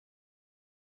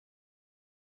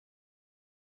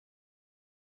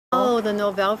the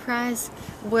Nobel Prize.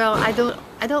 Well, I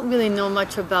don't really know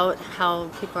much about how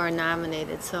people are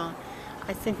nominated, so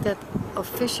I think that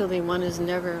officially one is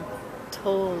never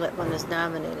told that one is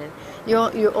nominated.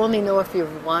 You only know if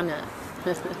you've won it.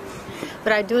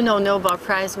 But I do know Nobel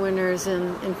Prize winners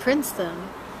in Princeton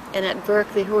and at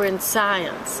Berkeley who are in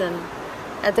science, and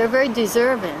they're very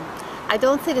deserving. I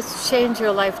don't think it's changed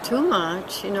your life too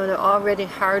much. You know, they're already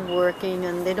hardworking,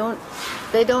 and they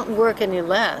don't work any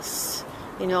less.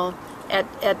 You know, at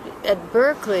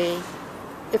Berkeley,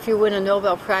 if you win a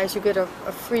Nobel Prize, you get a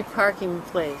free parking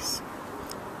place.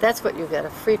 That's what you get, a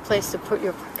free place to put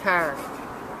your car.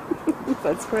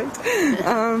 That's great.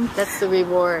 That's the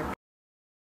reward.